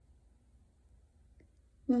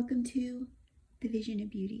Welcome to the Vision of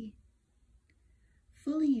Beauty.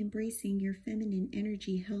 Fully embracing your feminine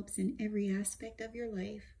energy helps in every aspect of your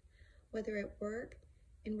life, whether at work,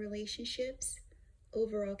 in relationships,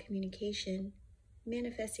 overall communication,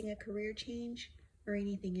 manifesting a career change, or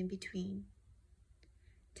anything in between.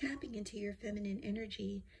 Tapping into your feminine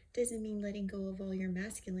energy doesn't mean letting go of all your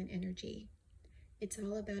masculine energy. It's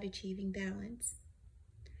all about achieving balance.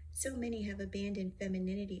 So many have abandoned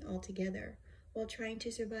femininity altogether while trying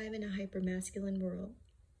to survive in a hypermasculine world.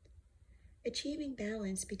 Achieving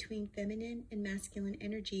balance between feminine and masculine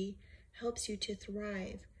energy helps you to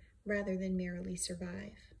thrive rather than merely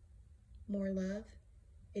survive. More love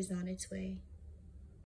is on its way.